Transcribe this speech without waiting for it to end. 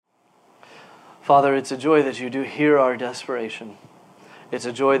Father, it's a joy that you do hear our desperation. It's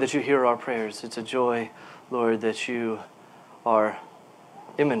a joy that you hear our prayers. It's a joy, Lord, that you are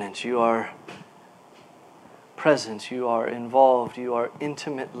immanent. You are present. You are involved. You are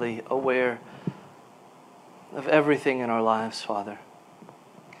intimately aware of everything in our lives, Father.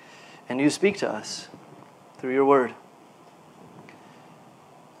 And you speak to us through your word.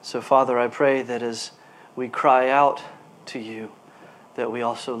 So, Father, I pray that as we cry out to you, that we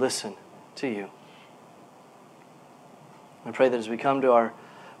also listen to you. I pray that as we come to our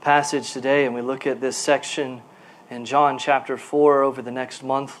passage today and we look at this section in John chapter 4 over the next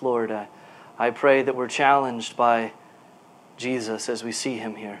month, Lord, I pray that we're challenged by Jesus as we see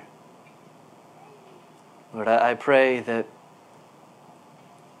him here. Lord, I pray that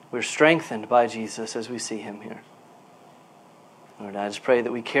we're strengthened by Jesus as we see him here. Lord, I just pray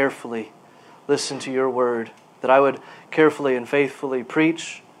that we carefully listen to your word, that I would carefully and faithfully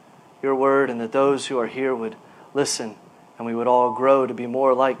preach your word, and that those who are here would listen, and we would all grow to be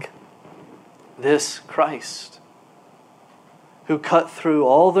more like this Christ, who cut through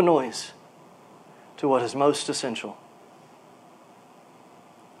all the noise to what is most essential.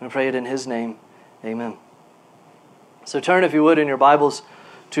 I pray it in his name. Amen. So turn, if you would, in your Bibles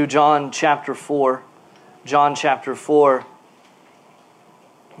to John chapter 4. John chapter 4.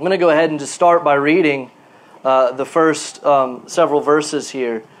 I'm going to go ahead and just start by reading the first several verses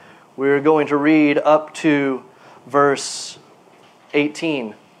here. We're going to read up to verse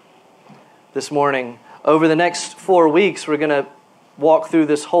 18 this morning. Over the next 4 weeks, we're going to walk through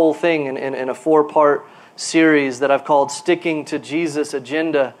this whole thing in a 4-part series that I've called Sticking to Jesus'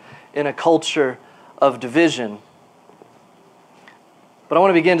 Agenda in a Culture of Division. But I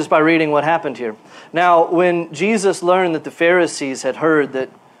want to begin just by reading what happened here. Now, when Jesus learned that the Pharisees had heard that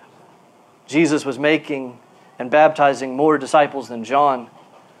Jesus was making and baptizing more disciples than John,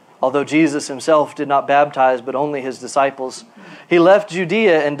 although Jesus himself did not baptize but only his disciples, he left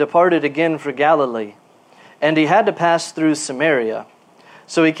Judea and departed again for Galilee. And he had to pass through Samaria.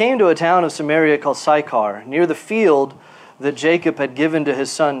 So he came to a town of Samaria called Sychar, near the field that Jacob had given to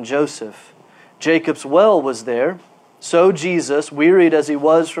his son Joseph. Jacob's well was there. So Jesus, wearied as he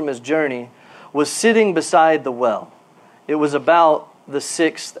was from his journey, was sitting beside the well. It was about the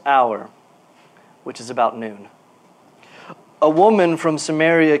 6th hour, which is about noon. A woman from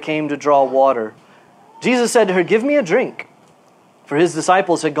Samaria came to draw water. Jesus said to her, "Give me a drink," for his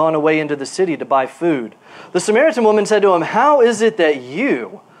disciples had gone away into the city to buy food. The Samaritan woman said to him, "How is it that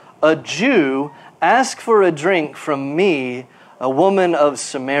you, a Jew, ask for a drink from me, a woman of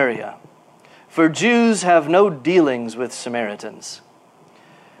Samaria? For Jews have no dealings with Samaritans."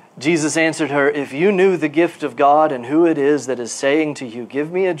 Jesus answered her, "If you knew the gift of God and who it is that is saying to you,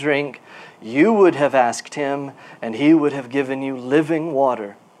 'Give me a drink,' you would have asked him, and he would have given you living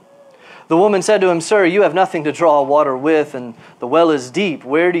water." The woman said to him, "Sir, you have nothing to draw water with, and the well is deep.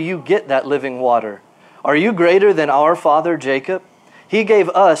 Where do you get that living water? Are you greater than our father Jacob? He gave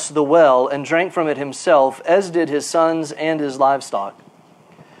us the well and drank from it himself, as did his sons and his livestock."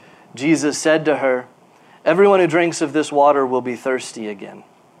 Jesus said to her, "Everyone who drinks of this water will be thirsty again.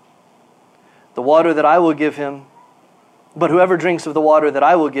 The water that I will give him, but whoever drinks of the water that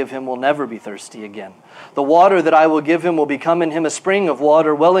I will give him will never be thirsty again. The water that I will give him will become in him a spring of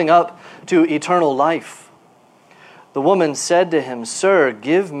water welling up to eternal life." The woman said to him, "Sir,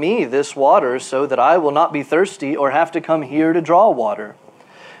 give me this water so that I will not be thirsty or have to come here to draw water."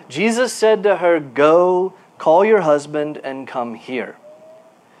 Jesus said to her, "Go, call your husband and come here."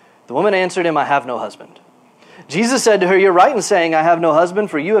 The woman answered him, "I have no husband." Jesus said to her, "You're right in saying, 'I have no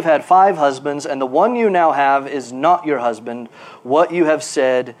husband,' for you have had 5 husbands, and the one you now have is not your husband. What you have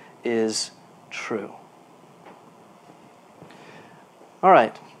said is true." All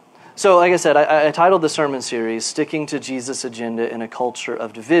right. So, like I said, I titled the sermon series, Sticking to Jesus' Agenda in a Culture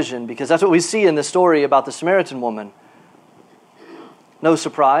of Division, because that's what we see in the story about the Samaritan woman. No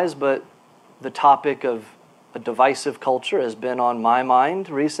surprise, but the topic of a divisive culture has been on my mind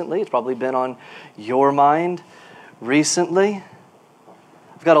recently. It's probably been on your mind recently.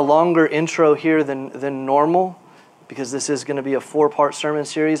 I've got a longer intro here than normal because this is going to be a 4-part sermon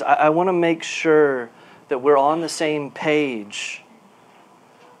series. I want to make sure that we're on the same page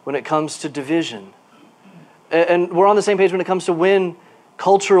when it comes to division. And we're on the same page when it comes to when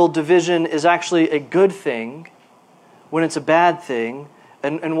cultural division is actually a good thing, when it's a bad thing,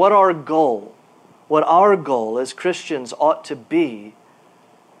 and what our goal as Christians ought to be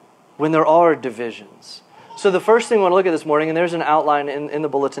when there are divisions. So the first thing we want to look at this morning, and there's an outline in the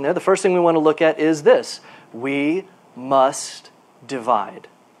bulletin there, the first thing we want to look at is this: we must divide.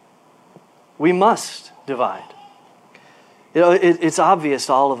 We must divide. It's obvious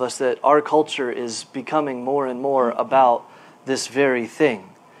to all of us that our culture is becoming more and more about this very thing.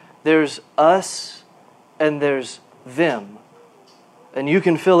 There's us and there's them. And you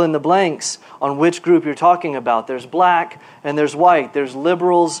can fill in the blanks on which group you're talking about. There's black and there's white. There's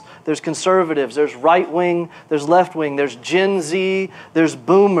liberals, there's conservatives, there's right wing, there's left wing, there's Gen Z, there's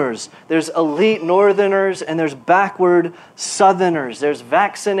boomers, there's elite northerners, and there's backward southerners. There's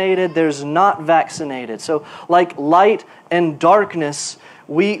vaccinated, there's not vaccinated. So like light and darkness,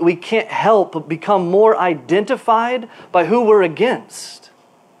 we can't help but become more identified by who we're against.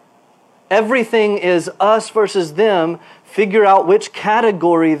 Everything is us versus them. Figure out which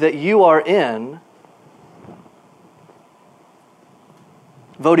category that you are in.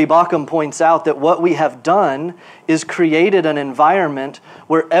 Vodi Bakum points out that what we have done is created an environment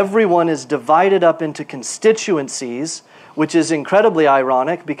where everyone is divided up into constituencies, which is incredibly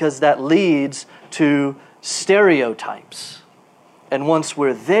ironic because that leads to stereotypes. And once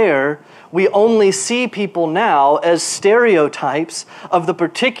we're there, we only see people now as stereotypes of the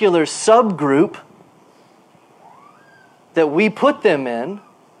particular subgroup that we put them in,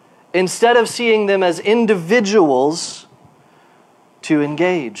 instead of seeing them as individuals to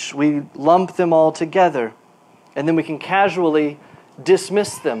engage. We lump them all together, and then we can casually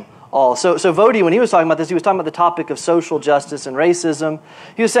dismiss them all. So Vodi, when he was talking about this, he was talking about the topic of social justice and racism.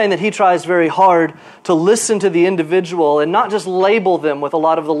 He was saying that he tries very hard to listen to the individual and not just label them with a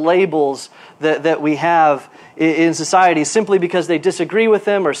lot of the labels that we have in society simply because they disagree with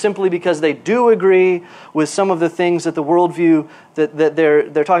them or simply because they do agree with some of the things that the worldview that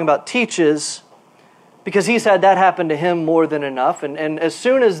they're talking about teaches, because he's had that happen to him more than enough. And as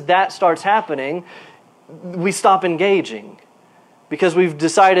soon as that starts happening, we stop engaging. Because we've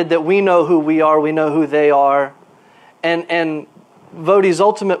decided that we know who we are, we know who they are. And Vodi's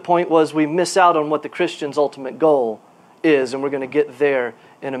ultimate point was we miss out on what the Christian's ultimate goal is, and we're going to get there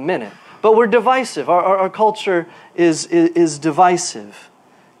in a minute. But we're divisive. Our culture is divisive.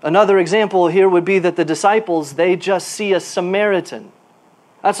 Another example here would be that the disciples, they just see a Samaritan.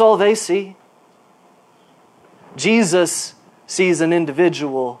 That's all they see. Jesus sees an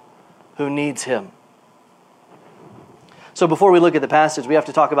individual who needs him. So before we look at the passage, we have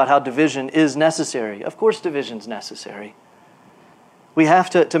to talk about how division is necessary. Of course division's necessary. We have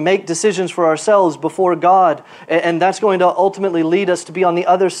to make decisions for ourselves before God, and that's going to ultimately lead us to be on the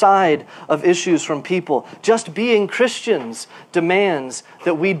other side of issues from people. Just being Christians demands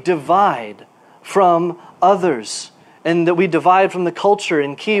that we divide from others, and that we divide from the culture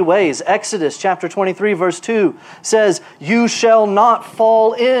in key ways. Exodus chapter 23 verse 2 says, "You shall not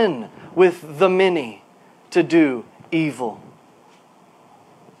fall in with the many to do evil."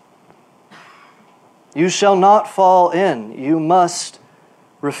 You shall not fall in. You must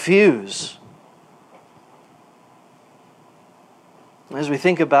refuse. As we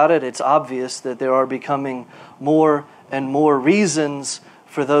think about it, it's obvious that there are becoming more and more reasons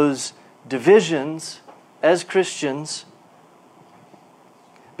for those divisions as Christians,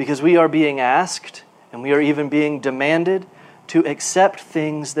 because we are being asked, and we are even being demanded, to accept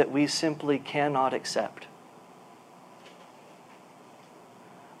things that we simply cannot accept.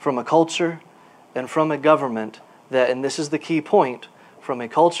 From a culture and from a government that, and this is the key point, from a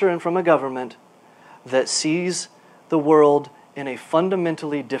culture and from a government that sees the world in a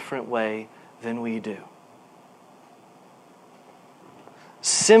fundamentally different way than we do.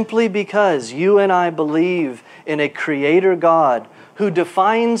 Simply because you and I believe in a creator God who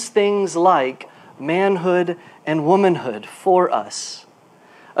defines things like manhood and womanhood for us.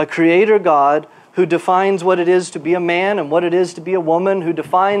 A creator God who defines what it is to be a man and what it is to be a woman, who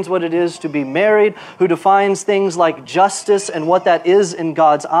defines what it is to be married, who defines things like justice and what that is in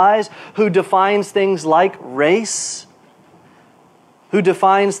God's eyes, who defines things like race, who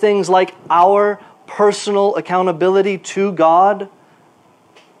defines things like our personal accountability to God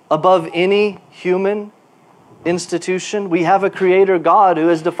above any human institution. We have a creator God who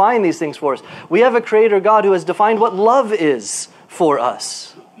has defined these things for us. We have a creator God who has defined what love is for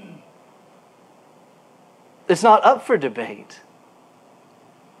us. It's not up for debate.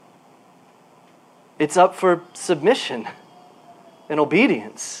 It's up for submission and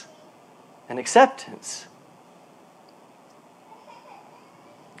obedience and acceptance.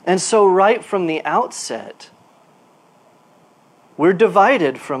 And so right from the outset, we're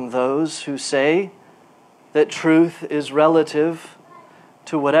divided from those who say that truth is relative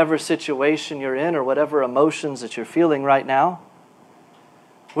to whatever situation you're in or whatever emotions that you're feeling right now.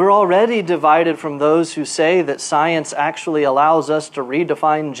 We're already divided from those who say that science actually allows us to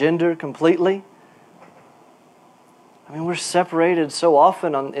redefine gender completely. I mean, we're separated so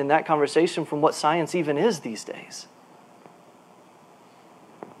often in that conversation from what science even is these days.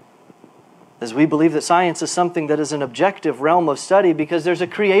 as we believe that science is something that is an objective realm of study because there's a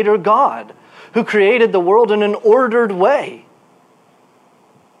creator God who created the world in an ordered way.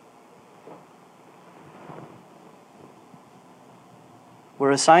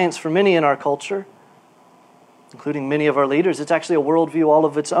 Whereas science, for many in our culture, including many of our leaders, it's actually a worldview all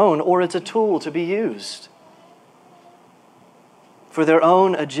of its own, or it's a tool to be used for their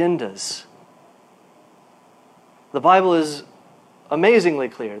own agendas. The Bible is amazingly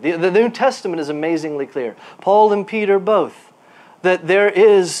clear. The New Testament is amazingly clear. Paul and Peter both, that there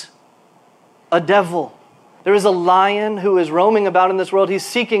is a devil. There is a lion who is roaming about in this world. He's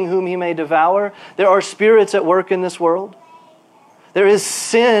seeking whom he may devour. There are spirits at work in this world. There is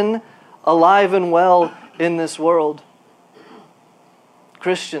sin alive and well in this world.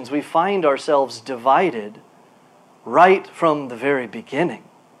 Christians, we find ourselves divided right from the very beginning.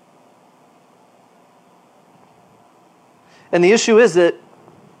 And the issue is that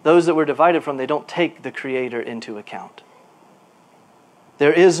those that we're divided from, they don't take the Creator into account.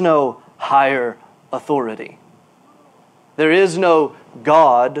 There is no higher authority. There is no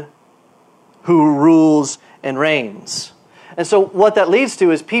God who rules and reigns. And so what that leads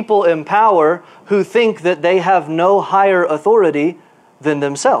to is people in power who think that they have no higher authority than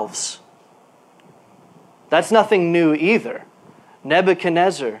themselves. That's nothing new either.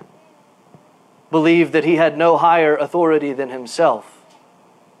 Nebuchadnezzar believed that he had no higher authority than himself.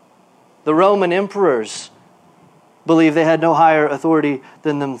 The Roman emperors believed they had no higher authority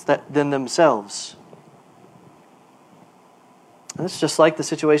than themselves. And it's just like the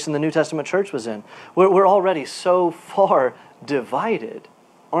situation the New Testament church was in. We're already so far divided,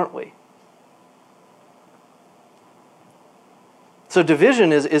 aren't we? So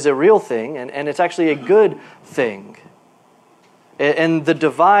division is a real thing, and it's actually a good thing. And the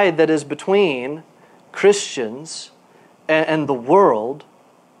divide that is between Christians and the world,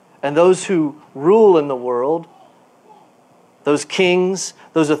 and those who rule in the world, those kings,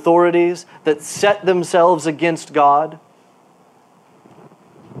 those authorities that set themselves against God,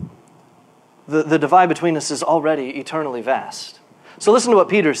 the divide between us is already eternally vast. So listen to what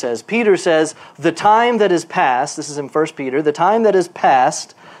Peter says. Peter says, the time that is past, this is in 1 Peter, the time that is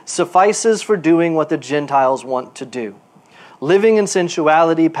past suffices for doing what the Gentiles want to do. Living in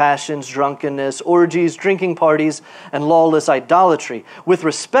sensuality, passions, drunkenness, orgies, drinking parties, and lawless idolatry. With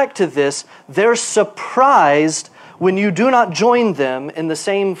respect to this, they're surprised when you do not join them in the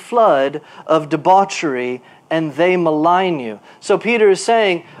same flood of debauchery, and they malign you. So Peter is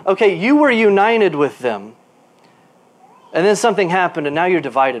saying, okay, you were united with them, and then something happened, and now you're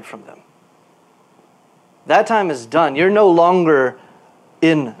divided from them. That time is done. You're no longer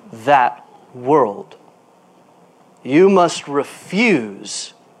in that world. You must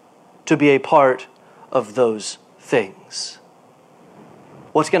refuse to be a part of those things.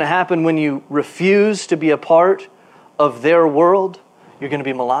 What's going to happen when you refuse to be a part of their world? You're going to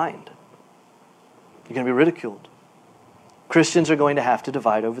be maligned. You're going to be ridiculed. Christians are going to have to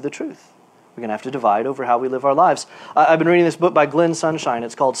divide over the truth. We're going to have to divide over how we live our lives. I've been reading this book by Glenn Sunshine.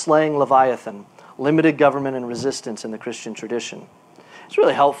 It's called Slaying Leviathan, Limited Government and Resistance in the Christian Tradition. It's a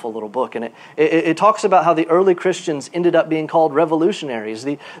really helpful little book, and it talks about how the early Christians ended up being called revolutionaries.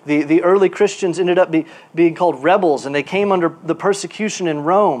 The early Christians ended up being called rebels, and they came under the persecution in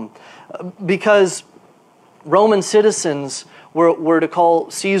Rome because Roman citizens were to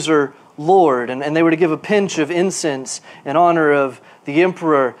call Caesar Lord, and they were to give a pinch of incense in honor of the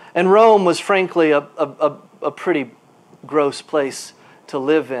emperor. And Rome was frankly a pretty gross place to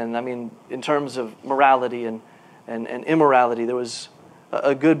live in. I mean, in terms of morality and immorality, there was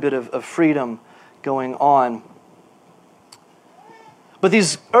a good bit of freedom going on. But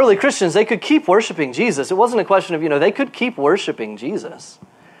these early Christians, they could keep worshiping Jesus. It wasn't a question of, they could keep worshiping Jesus.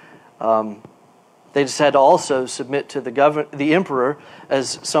 They just had to also submit to the emperor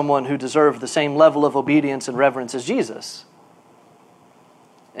as someone who deserved the same level of obedience and reverence as Jesus.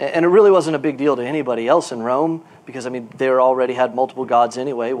 And it really wasn't a big deal to anybody else in Rome because, they already had multiple gods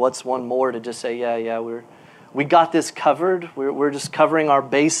anyway. What's one more to just say, we got this covered. We're just covering our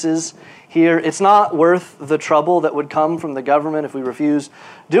bases here. It's not worth the trouble that would come from the government if we refuse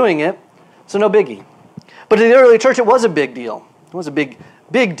doing it. So no biggie. But in the early church, it was a big deal. It was a big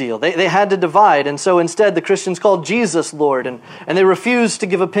deal. They had to divide. And so instead, the Christians called Jesus Lord. And they refused to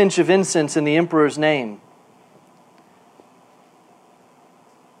give a pinch of incense in the emperor's name.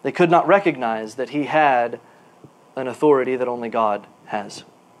 They could not recognize that he had an authority that only God has.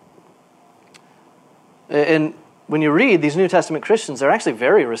 And when you read these New Testament Christians, they're actually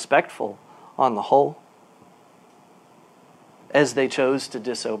very respectful on the whole, as they chose to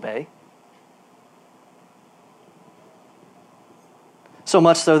disobey. So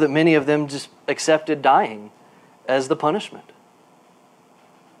much so that many of them just accepted dying as the punishment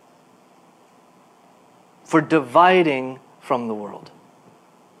for dividing from the world.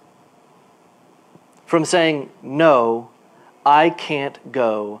 From saying, no, I can't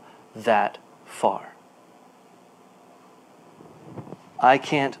go that far. I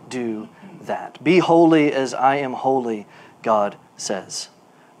can't do that. Be holy as I am holy, God says.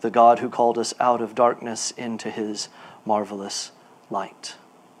 The God who called us out of darkness into His marvelous light.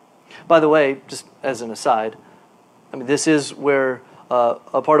 By the way, just as an aside, this is where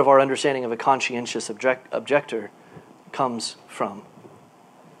a part of our understanding of a conscientious objector comes from.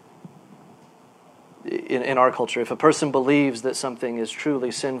 In our culture, if a person believes that something is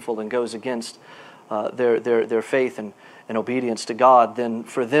truly sinful and goes against their faith and obedience to God, then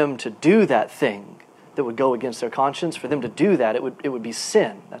for them to do that thing that would go against their conscience, for them to do that, it would be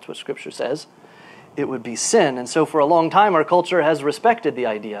sin. That's what Scripture says. It would be sin. And so for a long time, our culture has respected the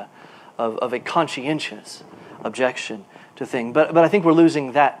idea of a conscientious objection to things. But I think we're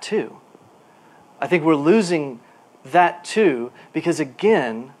losing that too. I think we're losing that too because,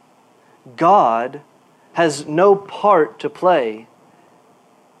 again, God has no part to play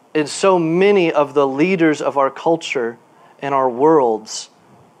in so many of the leaders of our culture and our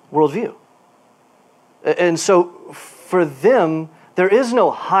worldview. And so for them, there is no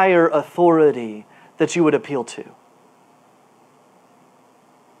higher authority that you would appeal to.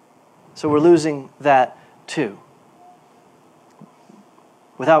 So we're losing that too.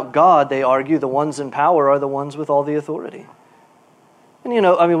 Without God, they argue, the ones in power are the ones with all the authority.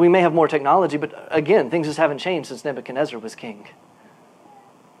 And we may have more technology, but again, things just haven't changed since Nebuchadnezzar was king.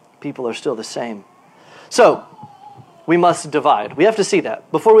 People are still the same. So, we must divide. We have to see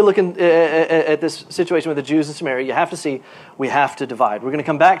that. Before we look at this situation with the Jews in Samaria, you have to see we have to divide. We're going to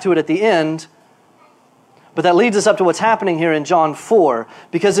come back to it at the end, but that leads us up to what's happening here in John 4.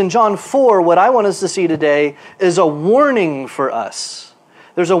 Because in John 4, what I want us to see today is a warning for us.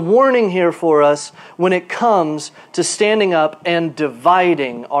 There's a warning here for us when it comes to standing up and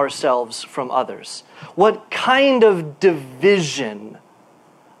dividing ourselves from others. What kind of division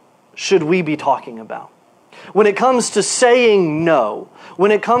should we be talking about? When it comes to saying no,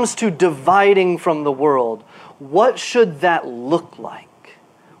 when it comes to dividing from the world, what should that look like?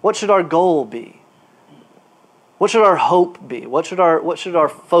 What should our goal be? What should our hope be? What should our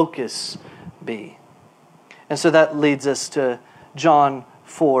focus be? And so that leads us to John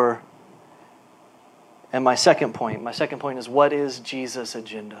 4. And my second point is, what is Jesus'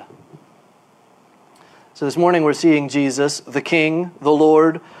 agenda? So this morning we're seeing Jesus, the King, the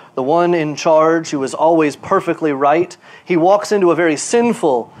Lord, the one in charge who is always perfectly right. He walks into a very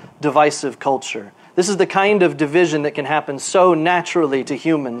sinful, divisive culture. This is the kind of division that can happen so naturally to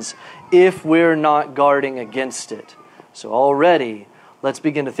humans if we're not guarding against it. So already, let's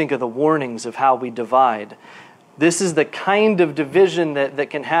begin to think of the warnings of how we divide. This is the kind of division that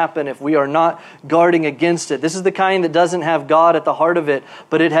can happen if we are not guarding against it. This is the kind that doesn't have God at the heart of it,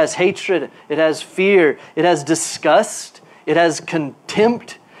 but it has hatred, it has fear, it has disgust, it has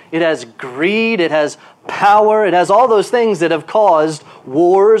contempt, it has greed, it has power, it has all those things that have caused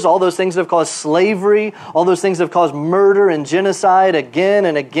wars, all those things that have caused slavery, all those things that have caused murder and genocide again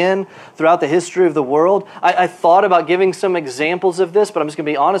and again throughout the history of the world. I thought about giving some examples of this, but I'm just going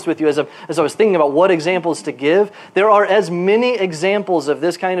to be honest with you. As I was thinking about what examples to give, there are as many examples of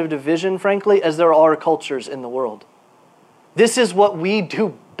this kind of division, frankly, as there are cultures in the world. This is what we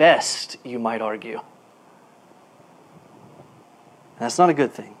do best, you might argue. And that's not a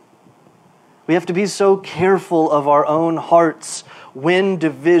good thing. We have to be so careful of our own hearts when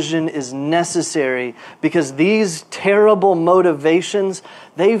division is necessary, because these terrible motivations,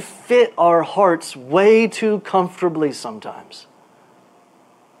 they fit our hearts way too comfortably sometimes.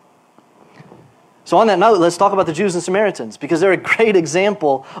 So on that note, let's talk about the Jews and Samaritans, because they're a great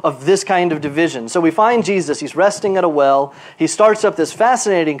example of this kind of division. So we find Jesus, he's resting at a well. He starts up this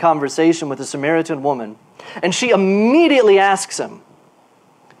fascinating conversation with a Samaritan woman, and she immediately asks him,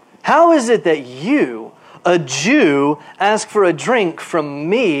 "How is it that you, a Jew, ask for a drink from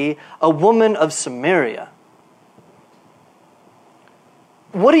me, a woman of Samaria?"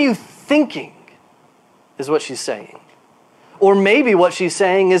 What are you thinking, is what she's saying. Or maybe what she's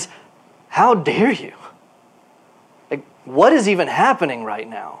saying is, how dare you? Like, what is even happening right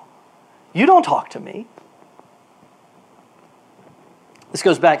now? You don't talk to me. This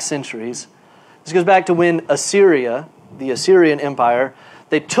goes back centuries. This goes back to when Assyria, the Assyrian Empire,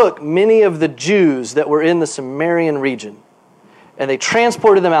 they took many of the Jews that were in the Sumerian region and they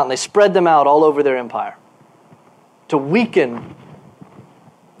transported them out and they spread them out all over their empire to weaken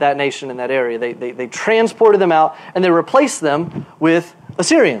that nation in that area. They transported them out and they replaced them with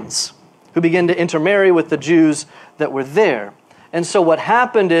Assyrians, who began to intermarry with the Jews that were there. And so what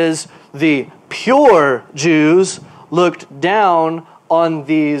happened is the pure Jews looked down on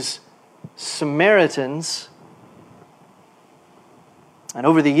these Samaritans. And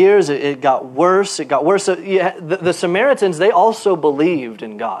over the years, it got worse. It got worse. So the Samaritans, they also believed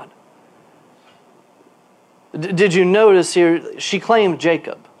in God. Did you notice here, she claimed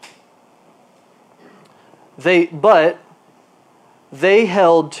Jacob. But they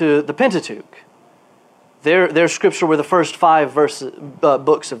held to the Pentateuch. Their scripture were the first 5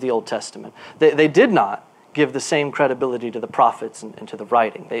 books of the Old Testament. They did not give the same credibility to the prophets and to the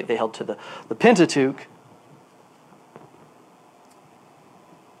writing. They held to the Pentateuch.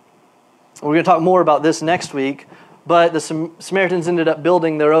 We're going to talk more about this next week, but the Samaritans ended up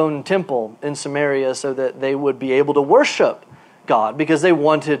building their own temple in Samaria so that they would be able to worship God because they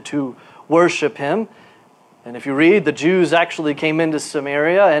wanted to worship Him. And if you read, the Jews actually came into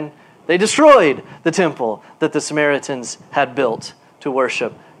Samaria and they destroyed the temple that the Samaritans had built to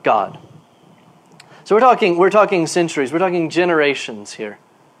worship God. So we're talking centuries, we're talking generations here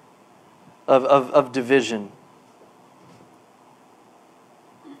of division.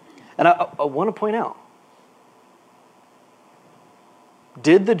 And I want to point out,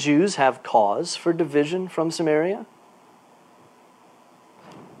 did the Jews have cause for division from Samaria?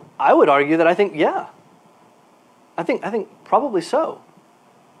 I would argue that I think I think probably so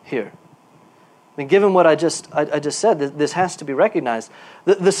here. I mean, given what I just said, this has to be recognized.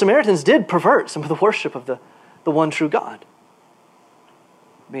 The Samaritans did pervert some of the worship of the one true God.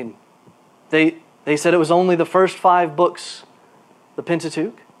 I mean, they said it was only the first 5 books, the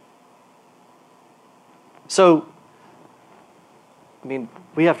Pentateuch. So, I mean,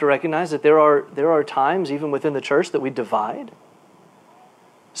 we have to recognize that there are times, even within the church, that we divide.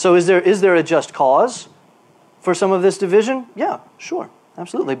 So is there a just cause for some of this division? Yeah, sure,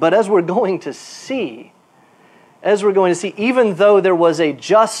 absolutely. But as we're going to see, even though there was a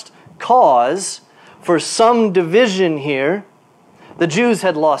just cause for some division here, the Jews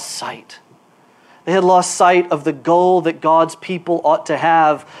had lost sight. They had lost sight of the goal that God's people ought to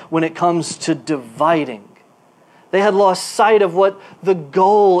have when it comes to dividing. They had lost sight of what the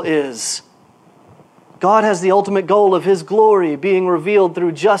goal is. God has the ultimate goal of His glory being revealed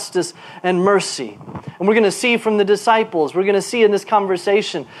through justice and mercy. And we're going to see from the disciples, we're going to see in this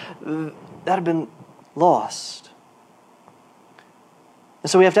conversation, that had been lost. And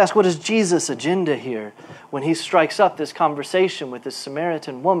so we have to ask, what is Jesus' agenda here when He strikes up this conversation with this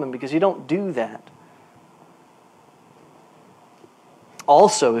Samaritan woman? Because you don't do that.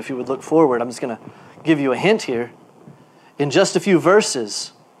 Also, if you would look forward, I'm just going to give you a hint here. In just a few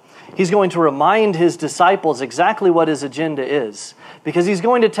verses, He's going to remind His disciples exactly what His agenda is. Because He's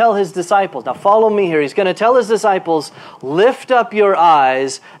going to tell His disciples, now follow me here, He's going to tell His disciples, lift up your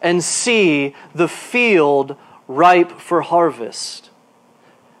eyes and see the field ripe for harvest.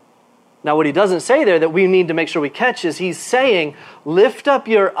 Now what He doesn't say there that we need to make sure we catch is He's saying, lift up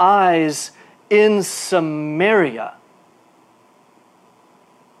your eyes in Samaria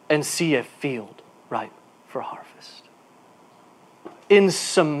and see a field ripe for harvest. In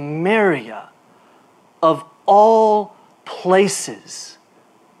Samaria, of all places,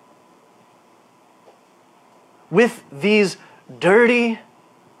 with these dirty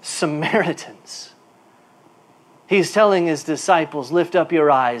Samaritans, He's telling His disciples, lift up your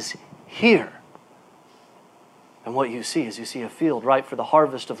eyes here. And what you see is you see a field ripe for the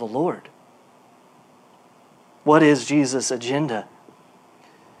harvest of the Lord. What is Jesus' agenda?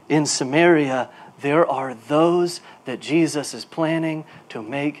 In Samaria, there are those that Jesus is planning to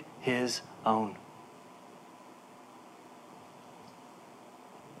make His own.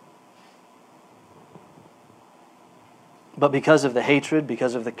 But because of the hatred,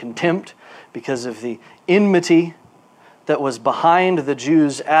 because of the contempt, because of the enmity that was behind the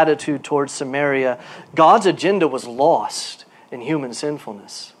Jews' attitude towards Samaria, God's agenda was lost in human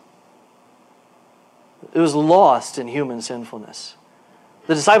sinfulness. It was lost in human sinfulness.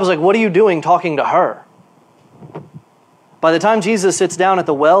 The disciples are like, what are you doing talking to her? By the time Jesus sits down at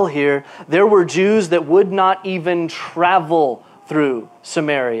the well here, there were Jews that would not even travel through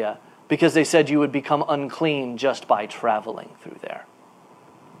Samaria because they said you would become unclean just by traveling through there.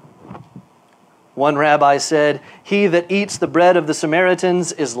 One rabbi said, he that eats the bread of the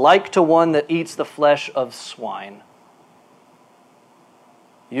Samaritans is like to one that eats the flesh of swine.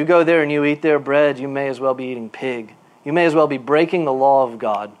 You go there and you eat their bread, you may as well be eating pig. You may as well be breaking the law of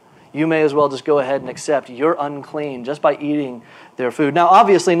God. You may as well just go ahead and accept you're unclean just by eating their food. Now,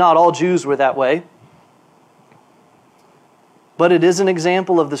 obviously, not all Jews were that way. But it is an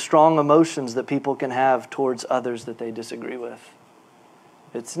example of the strong emotions that people can have towards others that they disagree with.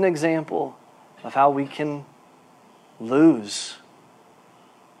 It's an example of how we can lose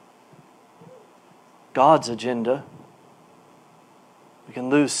God's agenda. We can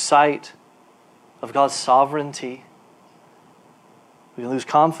lose sight of God's sovereignty. We can lose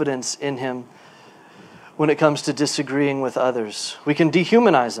confidence in Him when it comes to disagreeing with others. We can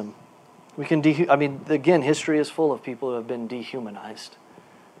dehumanize them. Again, history is full of people who have been dehumanized.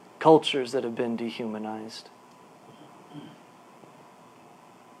 Cultures that have been dehumanized.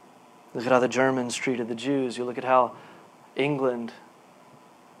 Look at how the Germans treated the Jews. You look at how England,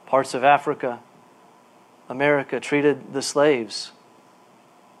 parts of Africa, America treated the slaves.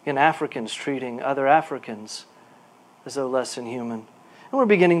 And Africans treating other Africans as though less than human. And we're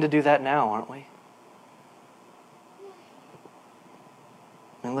beginning to do that now, aren't we?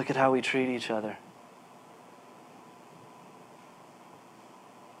 And look at how we treat each other.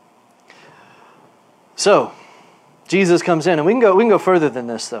 So, Jesus comes in, and we can go further than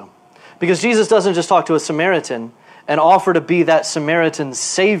this, though. Because Jesus doesn't just talk to a Samaritan and offer to be that Samaritan's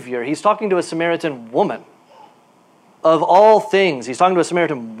Savior. He's talking to a Samaritan woman. Of all things, he's talking to a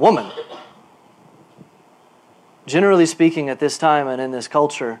Samaritan woman. Generally speaking, at this time and in this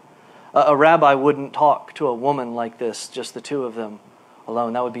culture, a rabbi wouldn't talk to a woman like this, just the two of them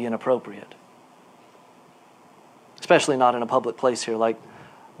alone. That would be inappropriate. Especially not in a public place here. Like,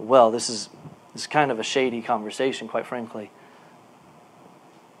 well, this is kind of a shady conversation, quite frankly.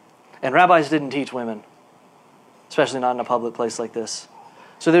 And rabbis didn't teach women, especially not in a public place like this.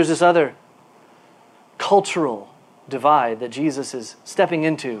 So there's this other cultural divide that Jesus is stepping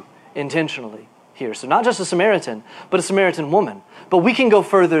into intentionally here. So not just a Samaritan, but a Samaritan woman. But we can go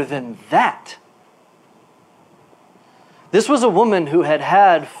further than that. This was a woman who had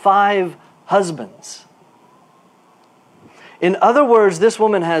had 5 husbands. In other words, this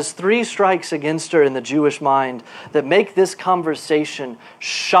woman has 3 strikes against her in the Jewish mind that make this conversation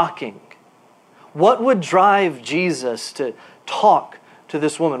shocking. What would drive Jesus to talk to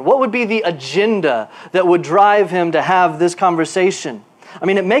this woman? What would be the agenda that would drive him to have this conversation? I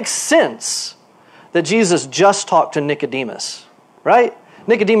mean, it makes sense that Jesus just talked to Nicodemus, right?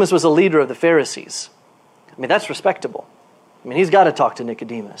 Nicodemus was a leader of the Pharisees. I mean, that's respectable. I mean, he's got to talk to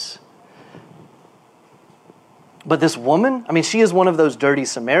Nicodemus. But this woman, I mean, she is one of those dirty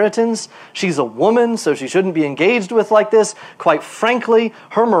Samaritans. She's a woman, so she shouldn't be engaged with like this. Quite frankly,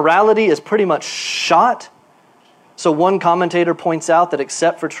 her morality is pretty much shot. So one commentator points out that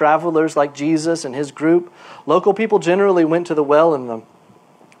except for travelers like Jesus and his group, local people generally went to the well in the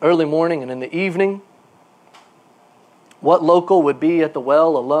early morning and in the evening. What local would be at the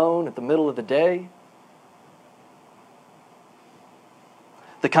well alone at the middle of the day?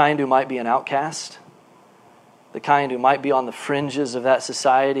 The kind who might be an outcast. The kind who might be on the fringes of that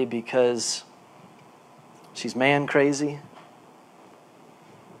society because she's man crazy.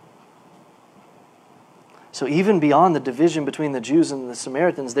 So even beyond the division between the Jews and the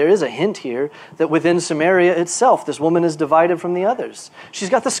Samaritans, there is a hint here that within Samaria itself, this woman is divided from the others. She's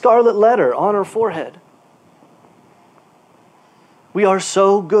got the scarlet letter on her forehead. We are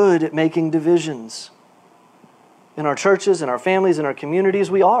so good at making divisions. In our churches, in our families, in our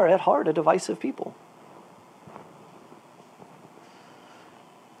communities, we are at heart a divisive people.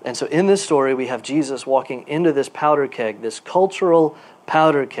 And so in this story, we have Jesus walking into this powder keg, this cultural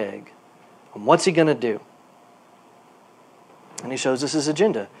powder keg. And what's he going to do? And he shows us his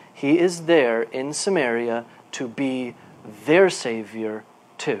agenda. He is there in Samaria to be their Savior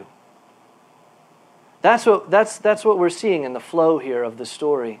too. That's what we're seeing in the flow here of the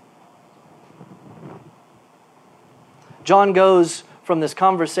story. John goes from this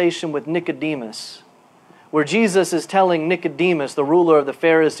conversation with Nicodemus, where Jesus is telling Nicodemus, the ruler of the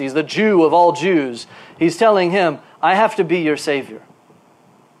Pharisees, the Jew of all Jews, he's telling him, I have to be your Savior.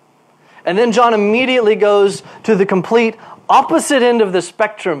 And then John immediately goes to the complete opposite end of the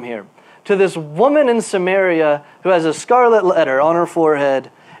spectrum here, to this woman in Samaria who has a scarlet letter on her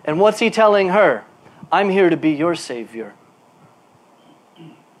forehead. And what's he telling her? I'm here to be your Savior.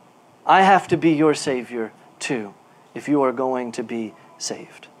 I have to be your Savior too, if you are going to be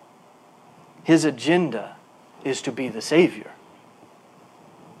saved. His agenda is to be the Savior.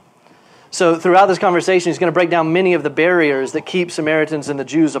 So throughout this conversation, he's going to break down many of the barriers that keep Samaritans and the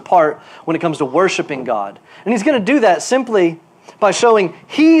Jews apart when it comes to worshiping God. And he's going to do that simply by showing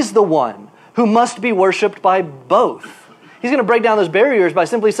he's the one who must be worshiped by both. He's going to break down those barriers by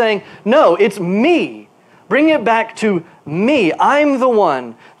simply saying, no, it's me. Bring it back to me. I'm the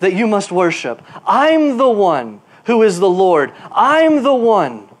one that you must worship. I'm the one who is the Lord. I'm the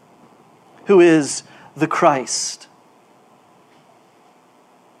one who is the Christ.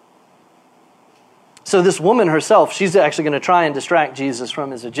 So this woman herself, she's actually going to try and distract Jesus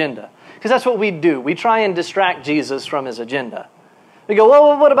from his agenda. Because that's what we do. We try and distract Jesus from his agenda. We go,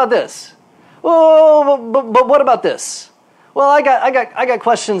 well, what about this? Oh, but what about this? Well, I got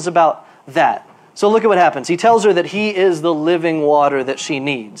questions about that. So look at what happens. He tells her that he is the living water that she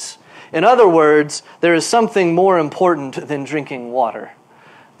needs. In other words, there is something more important than drinking water.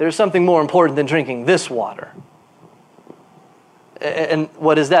 There's something more important than drinking this water. And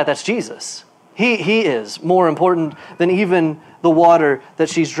what is that? That's Jesus. He is more important than even the water that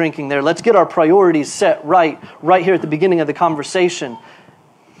she's drinking there. Let's get our priorities set right here at the beginning of the conversation.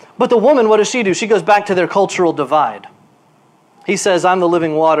 But the woman, what does she do? She goes back to their cultural divide. He says, I'm the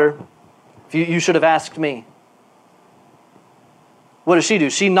living water. You should have asked me. What does she do?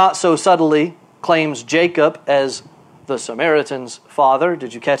 She not so subtly claims Jacob as the Samaritan's father.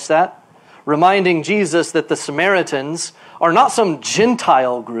 Did you catch that? Reminding Jesus that the Samaritans are not some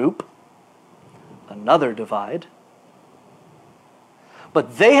Gentile group, another divide.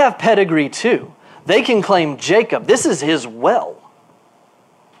 But they have pedigree too. They can claim Jacob. This is his well.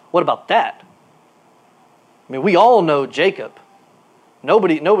 What about that? I mean, we all know Jacob.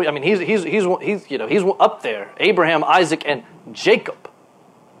 Nobody. I mean, he's up there. Abraham, Isaac, and Jacob.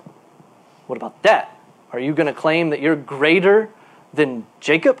 What about that? Are you going to claim that you're greater than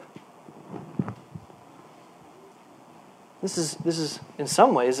Jacob? This is in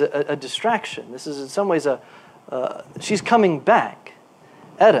some ways a distraction. This is in some ways she's coming back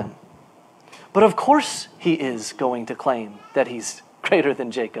at him. But of course he is going to claim that he's greater than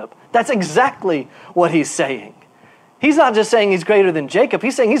Jacob. That's exactly what he's saying. He's not just saying he's greater than Jacob.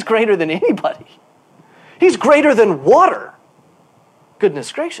 He's saying he's greater than anybody. He's greater than water.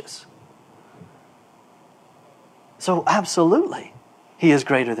 Goodness gracious. So absolutely, he is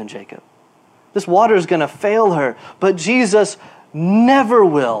greater than Jacob. This water is going to fail her, but Jesus never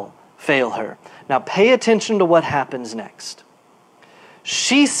will fail her. Now pay attention to what happens next.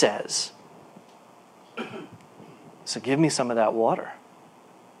 She says, so give me some of that water.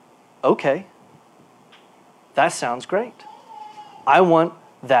 Okay. That sounds great. I want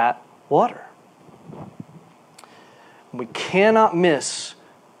that water. We cannot miss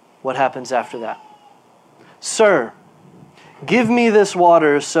what happens after that. Sir, give me this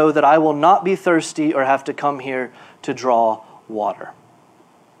water so that I will not be thirsty or have to come here to draw water.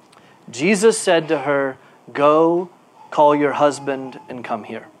 Jesus said to her, go, call your husband and come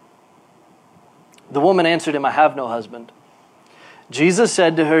here. The woman answered him, I have no husband. Jesus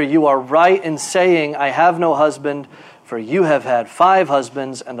said to her, you are right in saying, I have no husband, for you have had 5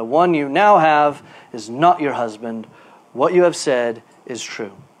 husbands, and the one you now have is not your husband. What you have said is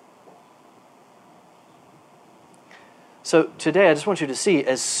true. So today I just want you to see,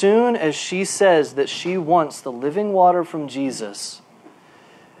 as soon as she says that she wants the living water from Jesus,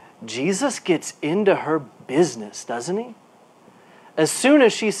 Jesus gets into her business, doesn't he? As soon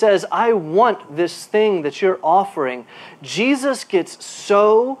as she says, I want this thing that you're offering, Jesus gets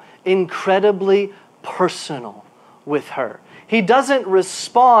so incredibly personal with her. He doesn't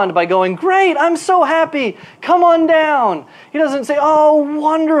respond by going, great, I'm so happy, come on down. He doesn't say, oh,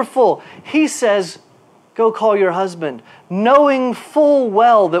 wonderful. He says, go call your husband, knowing full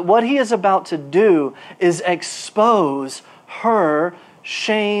well that what he is about to do is expose her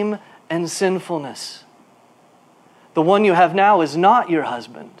shame and sinfulness. The one you have now is not your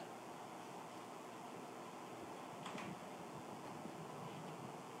husband.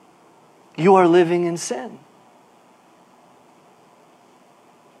 You are living in sin.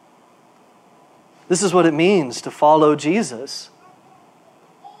 This is what it means to follow Jesus.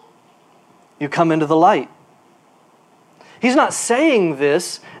 You come into the light. He's not saying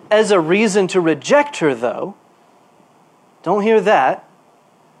this as a reason to reject her, though. Don't hear that.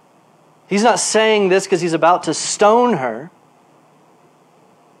 He's not saying this because he's about to stone her.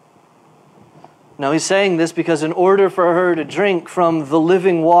 No, he's saying this because in order for her to drink from the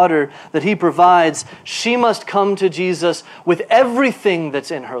living water that he provides, she must come to Jesus with everything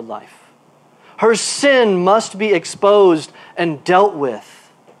that's in her life. Her sin must be exposed and dealt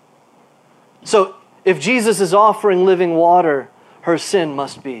with. So if Jesus is offering living water, her sin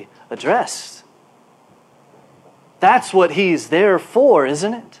must be addressed. That's what he's there for,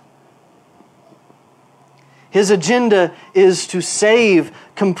 isn't it? His agenda is to save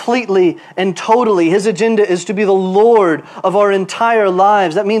completely and totally. His agenda is to be the Lord of our entire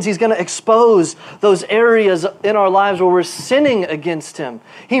lives. That means he's going to expose those areas in our lives where we're sinning against him.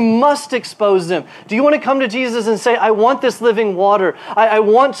 He must expose them. Do you want to come to Jesus and say, I want this living water. I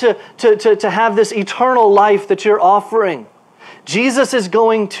want to have this eternal life that you're offering? Jesus is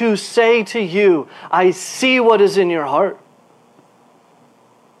going to say to you, I see what is in your heart.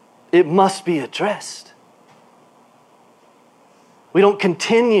 It must be addressed. We don't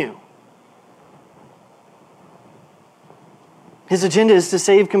continue. His agenda is to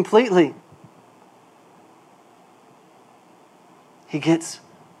save completely. He gets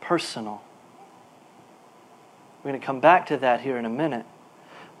personal. We're going to come back to that here in a minute.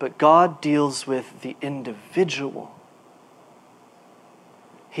 But God deals with the individual.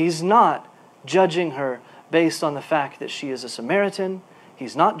 He's not judging her based on the fact that she is a Samaritan.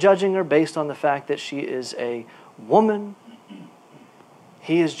 He's not judging her based on the fact that she is a woman.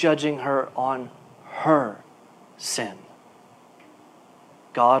 He is judging her on her sin.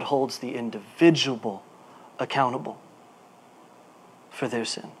 God holds the individual accountable for their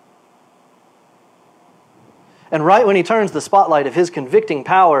sin. And right when he turns the spotlight of his convicting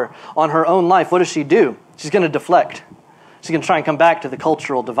power on her own life, what does she do? She's going to deflect. She's going to try and come back to the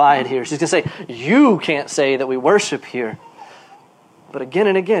cultural divide here. She's going to say, you can't say that we worship here. But again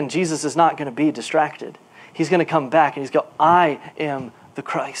and again, Jesus is not going to be distracted. He's going to come back and he's going to go, I am the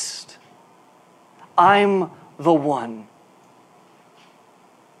Christ. I'm the one.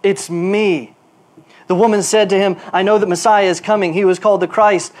 It's me. The woman said to him, I know that Messiah is coming. He was called the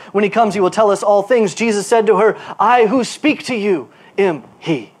Christ. When he comes, he will tell us all things. Jesus said to her, I who speak to you am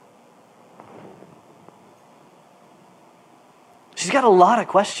he. She's got a lot of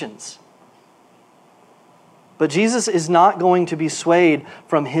questions. But Jesus is not going to be swayed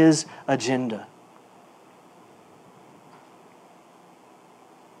from his agenda.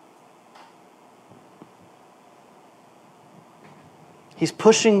 He's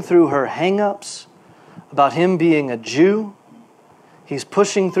pushing through her hang-ups about him being a Jew. He's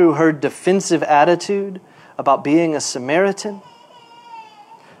pushing through her defensive attitude about being a Samaritan.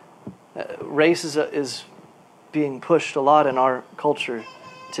 Race is being pushed a lot in our culture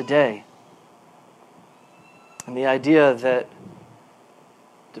today. And the idea that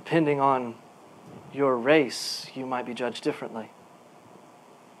depending on your race, you might be judged differently.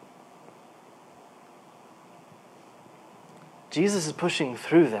 Jesus is pushing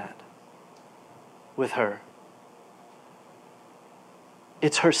through that with her.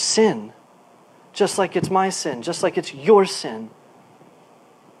 It's her sin, just like it's my sin, just like it's your sin,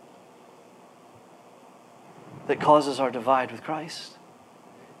 that causes our divide with Christ.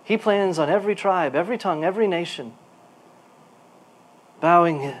 He plans on every tribe, every tongue, every nation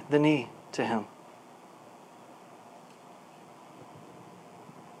bowing the knee to him.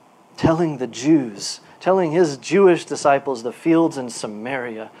 Telling the Jews, telling his Jewish disciples, the fields in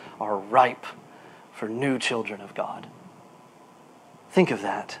Samaria are ripe for new children of God. Think of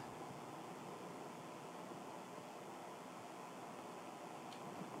that.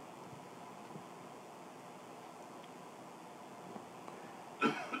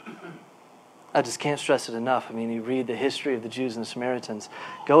 I just can't stress it enough. I mean, you read the history of the Jews and the Samaritans.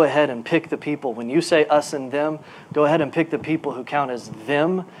 Go ahead and pick the people. When you say us and them, go ahead and pick the people who count as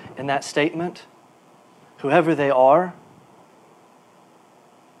them in that statement, whoever they are.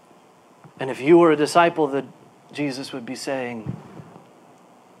 And if you were a disciple, that Jesus would be saying,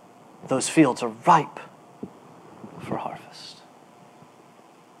 those fields are ripe for harvest.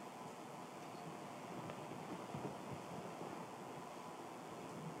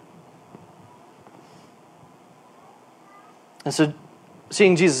 And so,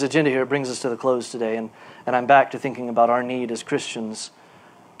 seeing Jesus' agenda here brings us to the close today, and I'm back to thinking about our need as Christians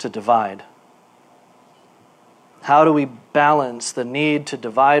to divide. How do we balance the need to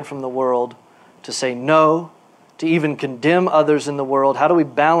divide from the world, to say no, to even condemn others in the world? How do we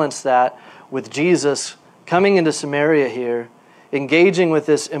balance that with Jesus coming into Samaria here, engaging with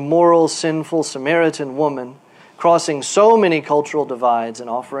this immoral, sinful Samaritan woman, crossing so many cultural divides and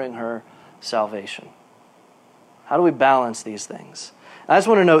offering her salvation? How do we balance these things? I just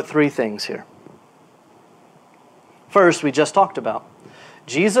want to note three things here. First, we just talked about.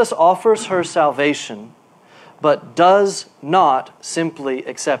 Jesus offers her salvation, but does not simply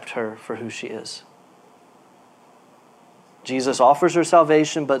accept her for who she is. Jesus offers her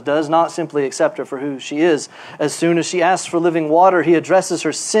salvation, but does not simply accept her for who she is. As soon as she asks for living water, he addresses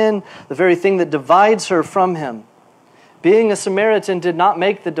her sin, the very thing that divides her from him. Being a Samaritan did not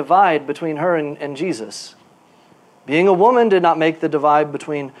make the divide between her and Jesus. Being a woman did not make the divide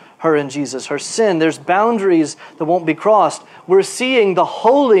between her and Jesus. Her sin, there's boundaries that won't be crossed. We're seeing the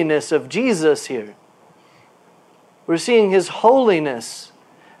holiness of Jesus here. We're seeing his holiness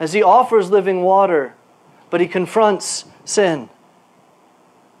as he offers living water, but he confronts sin.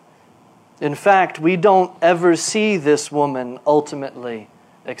 In fact, we don't ever see this woman ultimately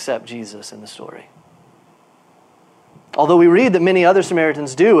accept Jesus in the story. Although we read that many other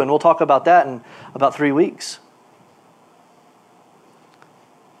Samaritans do, and we'll talk about that in about 3 weeks.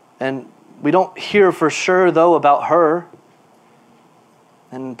 And we don't hear for sure, though, about her.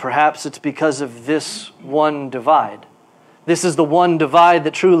 And perhaps it's because of this one divide. This is the one divide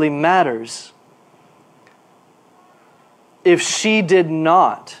that truly matters. If she did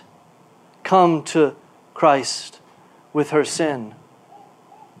not come to Christ with her sin,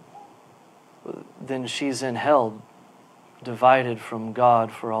 then she's in hell, divided from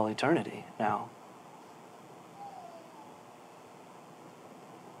God for all eternity now.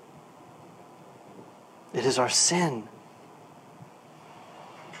 It is our sin.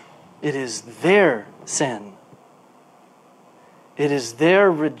 It is their sin. It is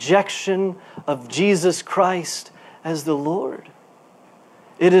their rejection of Jesus Christ as the Lord.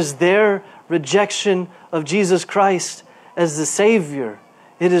 It is their rejection of Jesus Christ as the Savior.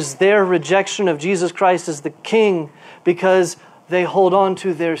 It is their rejection of Jesus Christ as the King because they hold on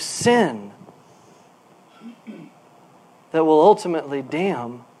to their sin that will ultimately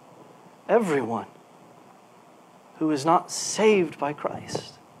damn everyone who is not saved by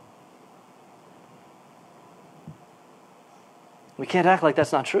Christ. We can't act like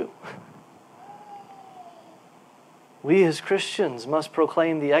that's not true. We as Christians must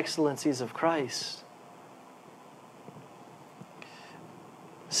proclaim the excellencies of Christ.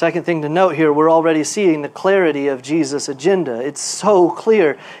 Second thing to note here, we're already seeing the clarity of Jesus' agenda. It's so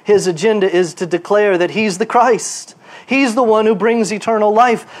clear. His agenda is to declare that He's the Christ. He's the one who brings eternal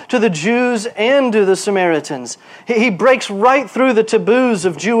life to the Jews and to the Samaritans. He breaks right through the taboos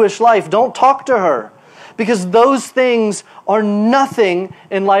of Jewish life. Don't talk to her, because those things are nothing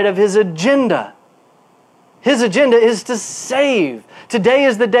in light of His agenda. His agenda is to save. Today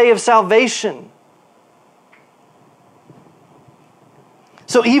is the day of salvation.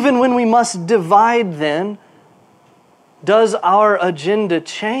 So even when we must divide then, does our agenda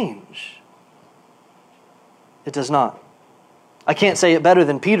change? It does not. I can't say it better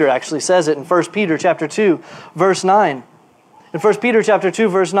than Peter actually says it in 1 Peter chapter 2, verse 9. In 1 Peter chapter 2,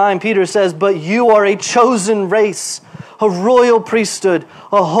 verse 9, Peter says, "But you are a chosen race, a royal priesthood,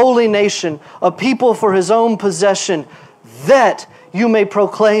 a holy nation, a people for His own possession, that you may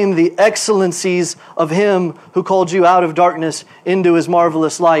proclaim the excellencies of Him who called you out of darkness into His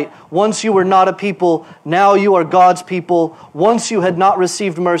marvelous light. Once you were not a people, now you are God's people. Once you had not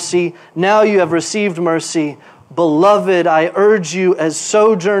received mercy, now you have received mercy. Beloved, I urge you as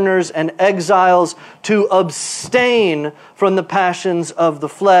sojourners and exiles to abstain from the passions of the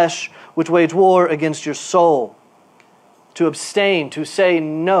flesh, which wage war against your soul." To abstain, to say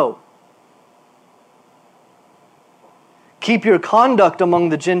no. Keep your conduct among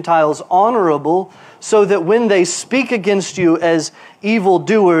the Gentiles honorable, so that when they speak against you as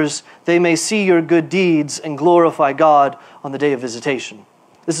evildoers, they may see your good deeds and glorify God on the day of visitation.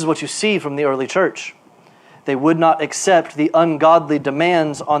 This is what you see from the early church. They would not accept the ungodly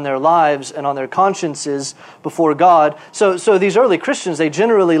demands on their lives and on their consciences before God. So these early Christians, they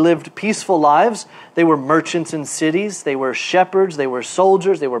generally lived peaceful lives. They were merchants in cities. They were shepherds. They were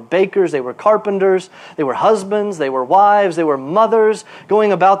soldiers. They were bakers. They were carpenters. They were husbands. They were wives. They were mothers,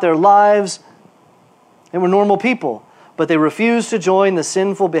 going about their lives. They were normal people. But they refused to join the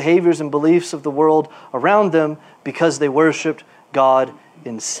sinful behaviors and beliefs of the world around them because they worshiped God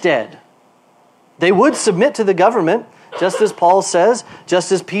instead. They would submit to the government, just as Paul says,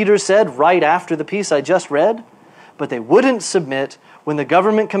 just as Peter said right after the piece I just read, but they wouldn't submit when the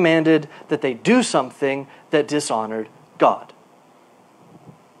government commanded that they do something that dishonored God.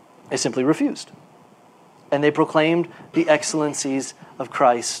 They simply refused. And they proclaimed the excellencies of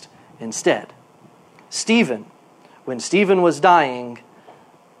Christ instead. Stephen, when Stephen was dying,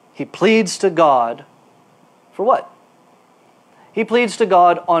 he pleads to God for what? He pleads to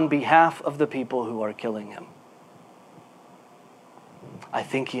God on behalf of the people who are killing him. I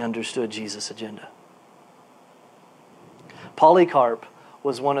think he understood Jesus' agenda. Polycarp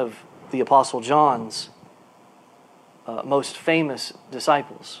was one of the Apostle John's most famous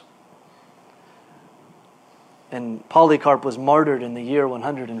disciples. And Polycarp was martyred in the year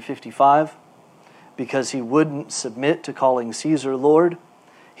 155 because he wouldn't submit to calling Caesar Lord.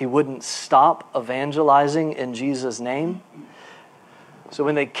 He wouldn't stop evangelizing in Jesus' name. So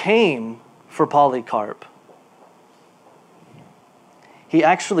when they came for Polycarp, he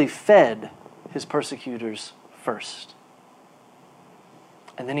actually fed his persecutors first.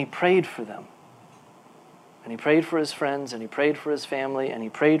 And then he prayed for them. And he prayed for his friends, and he prayed for his family, and he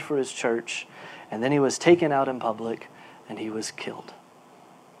prayed for his church. And then he was taken out in public, and he was killed.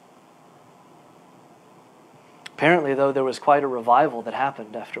 Apparently, though, there was quite a revival that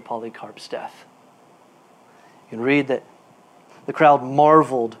happened after Polycarp's death. You can read that the crowd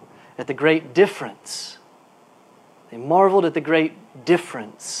marveled at the great difference. They marveled at the great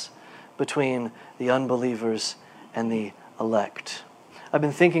difference between the unbelievers and the elect. I've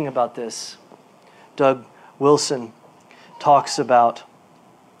been thinking about this. Doug Wilson talks about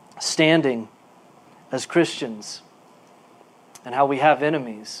standing as Christians and how we have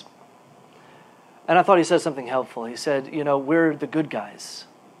enemies. And I thought he said something helpful. He said, we're the good guys.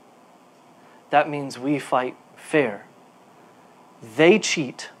 That means we fight fair. They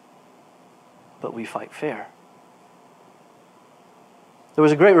cheat, but we fight fair. There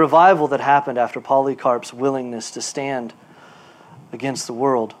was a great revival that happened after Polycarp's willingness to stand against the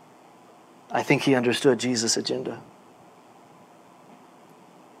world. I think he understood Jesus' agenda.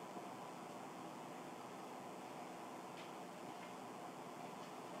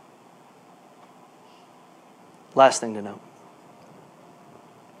 Last thing to note.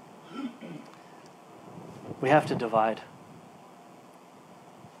 We have to divide.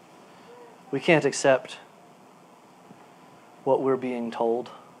 We can't accept what we're being told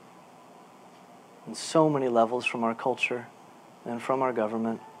on so many levels from our culture and from our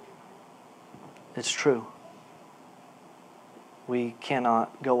government. It's true. We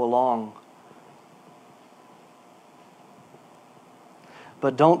cannot go along.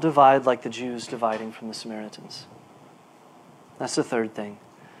 But don't divide like the Jews dividing from the Samaritans. That's the third thing.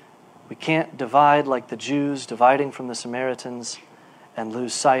 We can't divide like the Jews dividing from the Samaritans and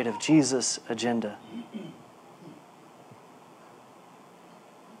lose sight of Jesus' agenda.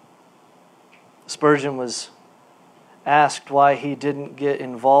 Spurgeon was asked why he didn't get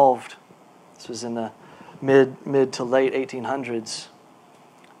involved. This was in the mid to late 1800s.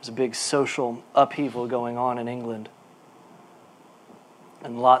 There was a big social upheaval going on in England.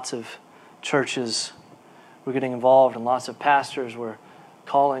 And lots of churches were getting involved, and lots of pastors were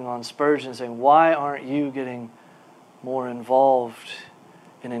calling on Spurgeon saying, why aren't you getting more involved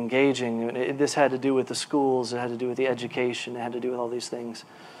in engaging? This had to do with the schools, it had to do with the education, it had to do with all these things.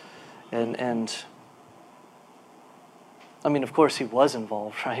 And I mean, of course he was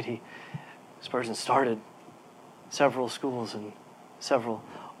involved, right? Spurgeon started several schools and several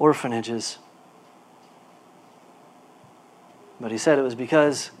orphanages. But he said it was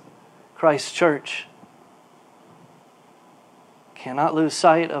because Christ's church cannot lose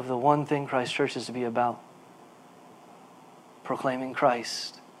sight of the one thing Christ's church is to be about: proclaiming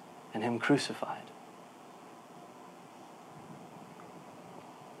Christ and Him crucified.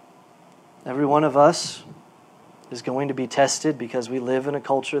 Every one of us is going to be tested because we live in a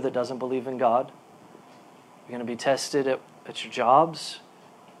culture that doesn't believe in God. You're going to be tested at your jobs.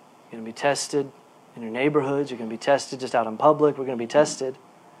 You're going to be tested in your neighborhoods. You're going to be tested just out in public. We're going to be tested.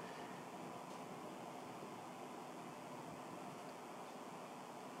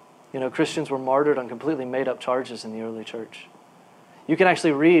 Christians were martyred on completely made-up charges in the early church. You can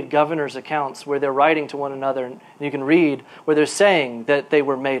actually read governors' accounts where they're writing to one another, and you can read where they're saying that they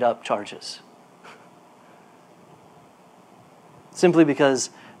were made-up charges. Simply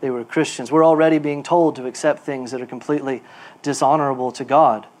because they were Christians. We're already being told to accept things that are completely dishonorable to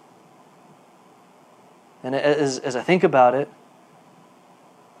God. And as I think about it,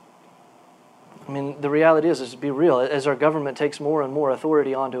 I mean, the reality is, to be real, as our government takes more and more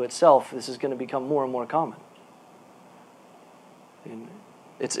authority onto itself, this is going to become more and more common.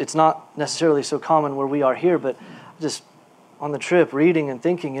 It's not necessarily so common where we are here, but just on the trip, reading and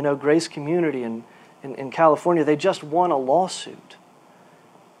thinking, Grace Community in California, they just won a lawsuit.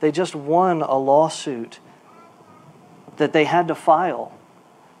 They just won a lawsuit that they had to file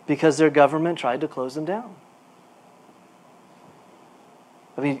because their government tried to close them down.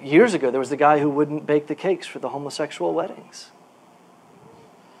 I mean, years ago, there was the guy who wouldn't bake the cakes for the homosexual weddings.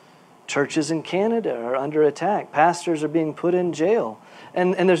 Churches in Canada are under attack. Pastors are being put in jail.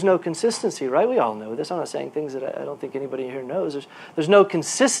 And there's no consistency, right? We all know this. I'm not saying things that I don't think anybody here knows. There's no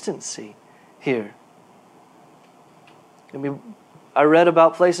consistency here. I read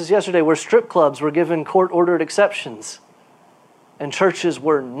about places yesterday where strip clubs were given court-ordered exceptions and churches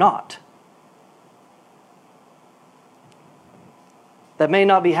were not. That may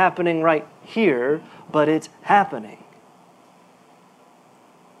not be happening right here, but it's happening.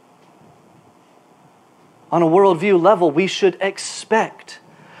 On a worldview level, we should expect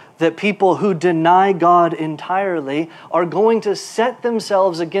that people who deny God entirely are going to set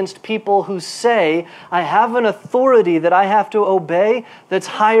themselves against people who say, I have an authority that I have to obey that's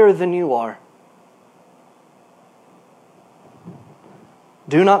higher than you are.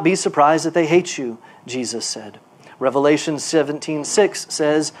 Do not be surprised that they hate you, Jesus said. Revelation 17:6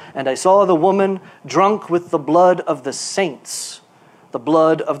 says, and I saw the woman drunk with the blood of the saints, the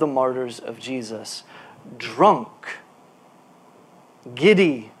blood of the martyrs of Jesus. Drunk,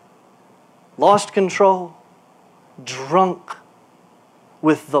 giddy, lost control, drunk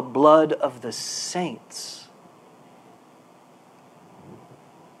with the blood of the saints.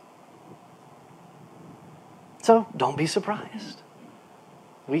 So don't be surprised.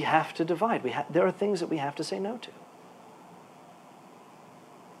 We have to divide. There are things that we have to say no to.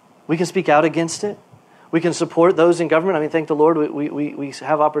 We can speak out against it. We can support those in government. I mean, thank the Lord, we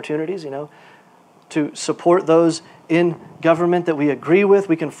have opportunities, to support those in government that we agree with.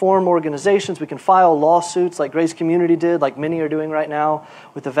 We can form organizations. We can file lawsuits like Grace Community did, like many are doing right now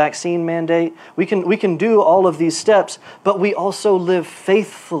with the vaccine mandate. We can do all of these steps, but we also live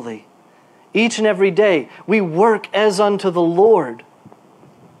faithfully. Each and every day, we work as unto the Lord.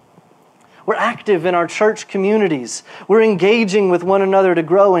 We're active in our church communities. We're engaging with one another to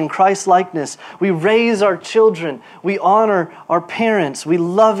grow in Christ-likeness. We raise our children. We honor our parents. We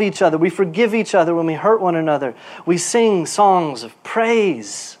love each other. We forgive each other when we hurt one another. We sing songs of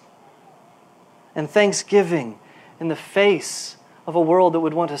praise and thanksgiving in the face of a world that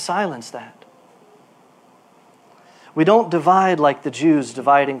would want to silence that. We don't divide like the Jews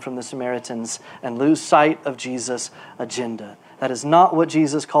dividing from the Samaritans and lose sight of Jesus' agenda. That is not what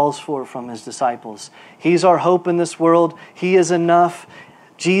Jesus calls for from His disciples. He's our hope in this world. He is enough.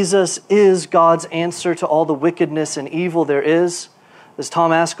 Jesus is God's answer to all the wickedness and evil there is. As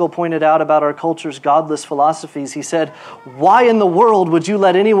Tom Askell pointed out about our culture's godless philosophies, he said, "Why in the world would you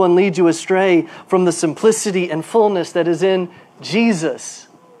let anyone lead you astray from the simplicity and fullness that is in Jesus?"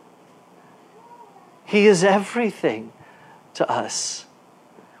 He is everything to us.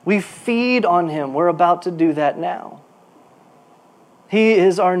 We feed on Him. We're about to do that now. He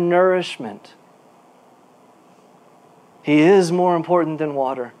is our nourishment. He is more important than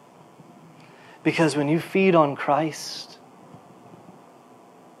water. Because when you feed on Christ,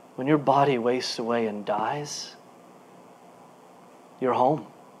 when your body wastes away and dies, you're home.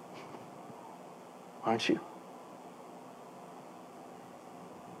 Aren't you?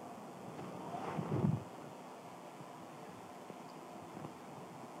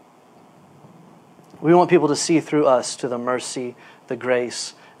 We want people to see through us to the mercy, the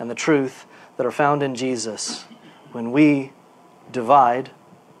grace, and the truth that are found in Jesus. When we divide,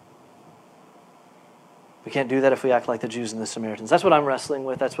 we can't do that if we act like the Jews and the Samaritans. That's what I'm wrestling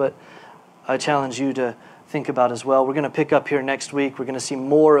with. That's what I challenge you to think about as well. We're going to pick up here next week. We're going to see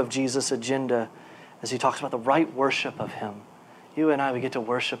more of Jesus' agenda as He talks about the right worship of Him. You and I, we get to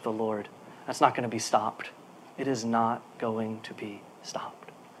worship the Lord. That's not going to be stopped. It is not going to be stopped.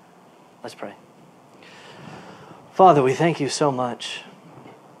 Let's pray. Father, we thank You so much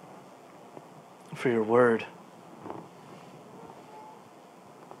for Your word.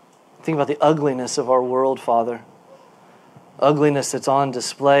 Think about the ugliness of our world, Father. Ugliness that's on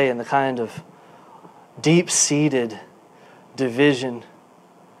display and the kind of deep-seated division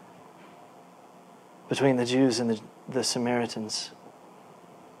between the Jews and the Samaritans.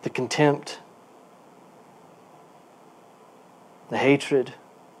 The contempt, the hatred.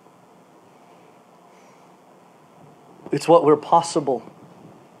 It's what we're capable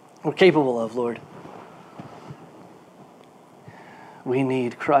of, Lord. We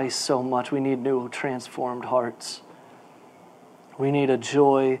need Christ so much. We need new transformed hearts. We need a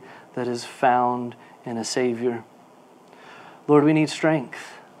joy that is found in a Savior. Lord, we need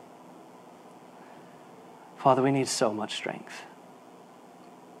strength. Father, we need so much strength.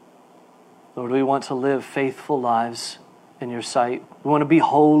 Lord, we want to live faithful lives in Your sight. We want to be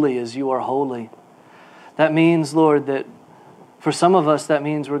holy as You are holy. That means, Lord, that for some of us, that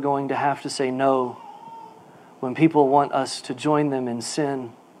means we're going to have to say no when people want us to join them in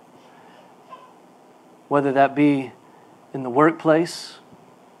sin. Whether that be in the workplace,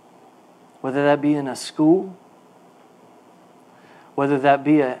 whether that be in a school, whether that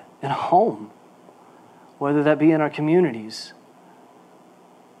be in a home, whether that be in our communities.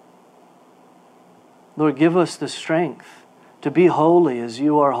 Lord, give us the strength to be holy as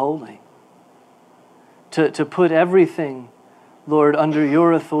You are holy. To put everything, Lord, under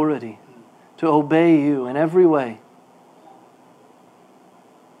Your authority, to obey You in every way,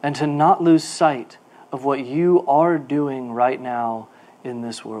 and to not lose sight of what You are doing right now in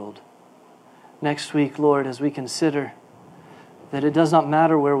this world. Next week, Lord, as we consider that it does not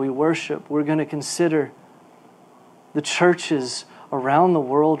matter where we worship, we're going to consider the churches around the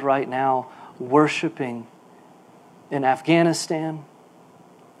world right now worshiping in Afghanistan,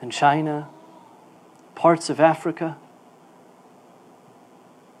 in China, parts of Africa,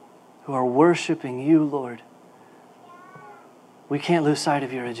 who are worshiping You, Lord. We can't lose sight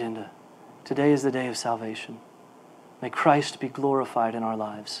of Your agenda. Today is the day of salvation. May Christ be glorified in our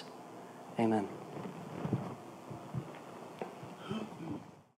lives. Amen.